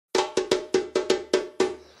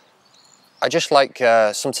I just like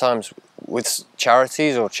sometimes with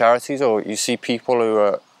charities, or you see people who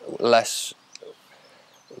are less,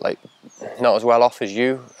 like, not as well off as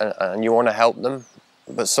you, and you want to help them,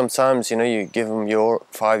 but sometimes, you know, you give them your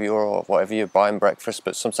 €5 or whatever, you're buying breakfast,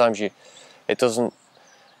 but sometimes it doesn't,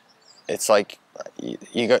 it's like you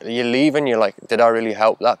leave and you're like, did I really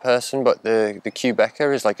help that person? But the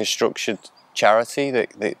Qhubeka is like a structured charity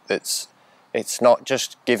that's it's not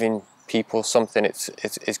just giving people something,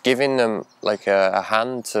 it's giving them like a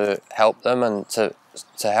hand to help them, and to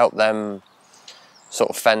help them sort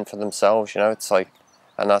of fend for themselves, you know. It's like,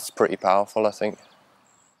 and that's pretty powerful, I think.